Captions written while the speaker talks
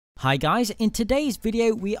Hi guys, in today's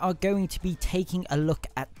video we are going to be taking a look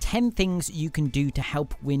at 10 things you can do to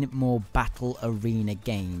help win more Battle Arena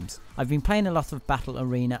games. I've been playing a lot of Battle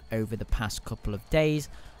Arena over the past couple of days.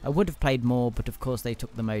 I would have played more, but of course they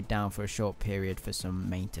took the mode down for a short period for some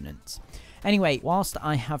maintenance. Anyway, whilst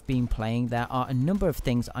I have been playing, there are a number of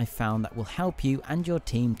things I found that will help you and your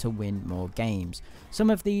team to win more games. Some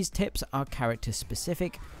of these tips are character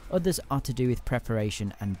specific, others are to do with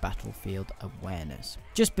preparation and battlefield awareness.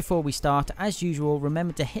 Just before we start, as usual,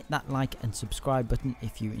 remember to hit that like and subscribe button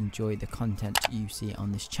if you enjoy the content you see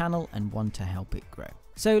on this channel and want to help it grow.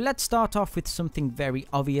 So let's start off with something very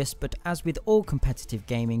obvious, but as with all competitive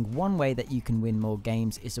gaming, one way that you can win more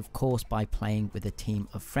games is of course by playing with a team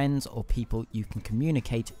of friends or people you can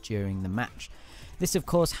communicate during the match. This of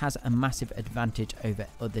course has a massive advantage over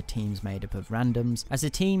other teams made up of randoms. As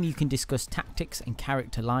a team you can discuss tactics and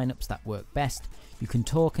character lineups that work best, you can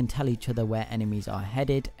talk and tell each other where enemies are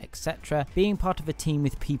headed, etc. Being part of a team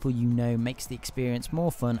with people you know makes the experience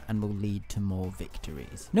more fun and will lead to more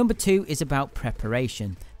victories. Number 2 is about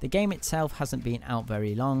preparation. The game itself hasn't been out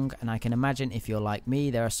very long, and I can imagine if you're like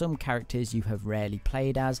me, there are some characters you have rarely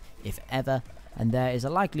played as, if ever, and there is a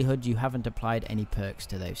likelihood you haven't applied any perks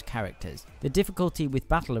to those characters. The difficulty with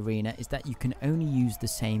Battle Arena is that you can only use the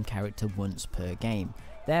same character once per game.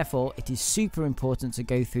 Therefore, it is super important to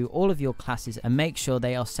go through all of your classes and make sure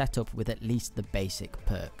they are set up with at least the basic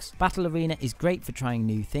perks. Battle Arena is great for trying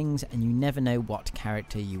new things, and you never know what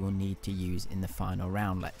character you will need to use in the final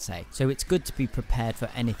round, let's say. So it's good to be prepared for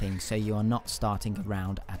anything so you are not starting a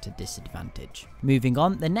round at a disadvantage. Moving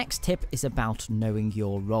on, the next tip is about knowing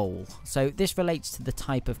your role. So this relates to the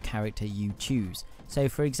type of character you choose. So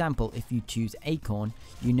for example, if you choose Acorn,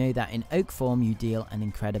 you know that in Oak form you deal an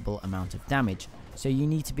incredible amount of damage. So you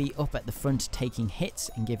need to be up at the front taking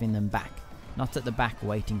hits and giving them back, not at the back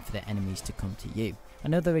waiting for the enemies to come to you.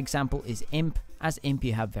 Another example is Imp. As Imp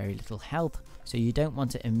you have very little health, so you don't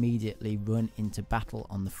want to immediately run into battle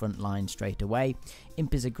on the front line straight away.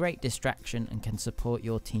 Imp is a great distraction and can support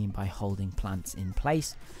your team by holding plants in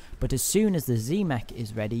place, but as soon as the Z-Mech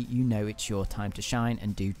is ready, you know it's your time to shine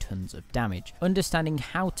and do tons of damage. Understanding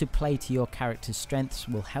how to play to your character's strengths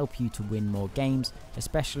will help you to win more games,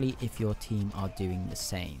 especially if your team are doing the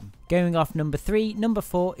same. Going off number 3, number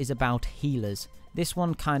 4 is about healers. This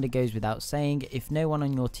one kinda goes without saying. If no one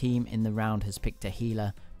on your team in the round has picked a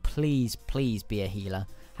healer, please be a healer.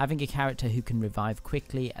 Having a character who can revive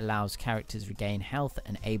quickly, allows characters regain health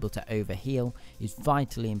and able to overheal is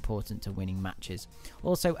vitally important to winning matches.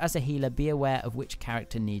 Also, as a healer, be aware of which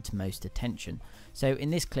character needs most attention. So in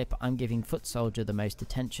this clip I'm giving Foot Soldier the most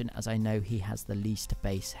attention as I know he has the least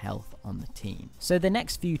base health on the team. So the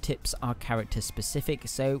next few tips are character specific,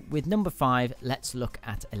 so with number 5 let's look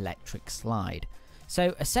at Electric Slide.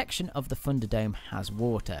 So a section of the Thunderdome has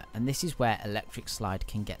water, and this is where Electric Slide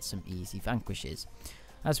can get some easy vanquishes.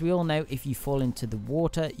 As we all know, if you fall into the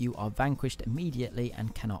water you are vanquished immediately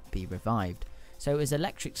and cannot be revived. So as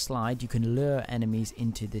Electric Slide you can lure enemies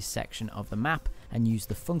into this section of the map and use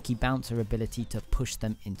the Funky Bouncer ability to push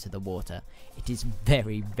them into the water. It is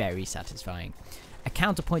very satisfying. A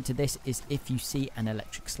counterpoint to this is if you see an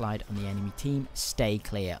Electric Slide on the enemy team, stay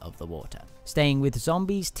clear of the water. Staying with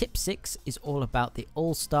zombies, tip 6 is all about the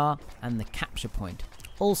All-Star and the capture point.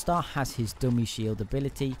 All-Star has his dummy shield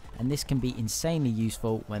ability, and this can be insanely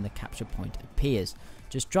useful when the capture point appears.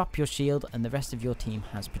 Just drop your shield and the rest of your team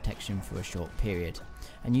has protection for a short period,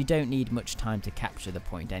 and you don't need much time to capture the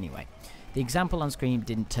point anyway. The example on screen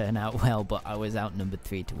didn't turn out well, but I was outnumbered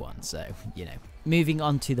 3-1, so you know. Moving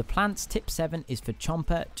on to the plants, tip 7 is for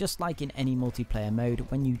Chomper. Just like in any multiplayer mode,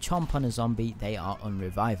 when you chomp on a zombie they are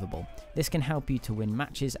unrevivable. This can help you to win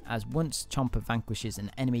matches, as once Chomper vanquishes an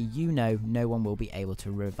enemy you know, no one will be able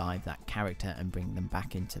to revive that character and bring them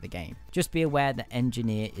back into the game. Just be aware that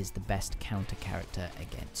Engineer is the best counter character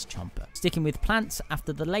against Chomper. Sticking with plants,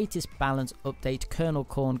 after the latest balance update Colonel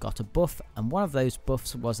Corn got a buff, and one of those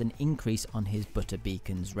buffs was an increase on his Butter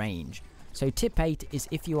Beacon's range. So tip 8 is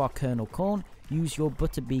if you are Colonel Corn, use your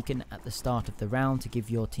Butter Beacon at the start of the round to give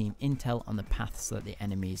your team intel on the paths that the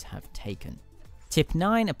enemies have taken. Tip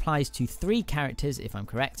 9 applies to 3 characters if I'm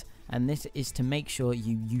correct, and this is to make sure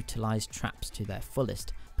you utilize traps to their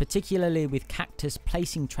fullest. Particularly with Cactus,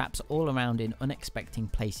 placing traps all around in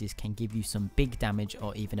unexpected places can give you some big damage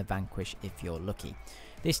or even a vanquish if you're lucky.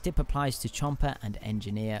 This tip applies to Chomper and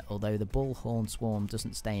Engineer, although the Bullhorn Swarm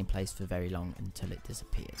doesn't stay in place for very long until it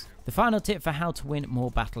disappears. The final tip for how to win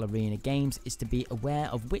more Battle Arena games is to be aware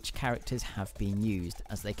of which characters have been used,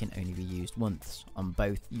 as they can only be used once on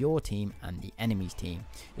both your team and the enemy's team.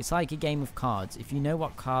 It's like a game of cards. If you know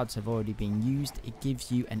what cards have already been used, it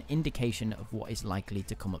gives you an indication of what is likely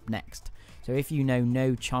to come up next. So if you know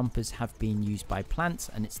no Chompers have been used by plants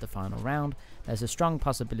and it's the final round, there's a strong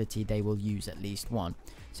possibility they will use at least one.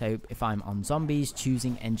 So if I'm on zombies,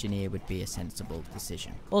 choosing Engineer would be a sensible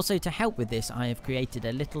decision. Also, to help with this, I have created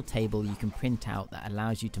a little table you can print out that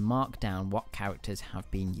allows you to mark down what characters have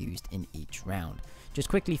been used in each round. Just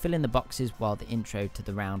quickly fill in the boxes while the intro to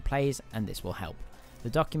the round plays, and this will help. The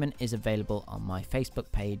document is available on my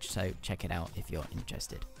Facebook page, so check it out if you're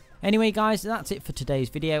interested. Anyway guys, that's it for today's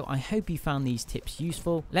video. I hope you found these tips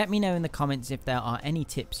useful. Let me know in the comments if there are any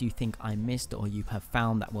tips you think I missed or you have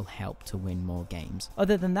found that will help to win more games.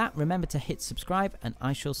 Other than that, remember to hit subscribe and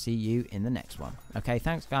I shall see you in the next one. Okay,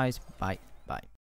 thanks guys. Bye. Bye.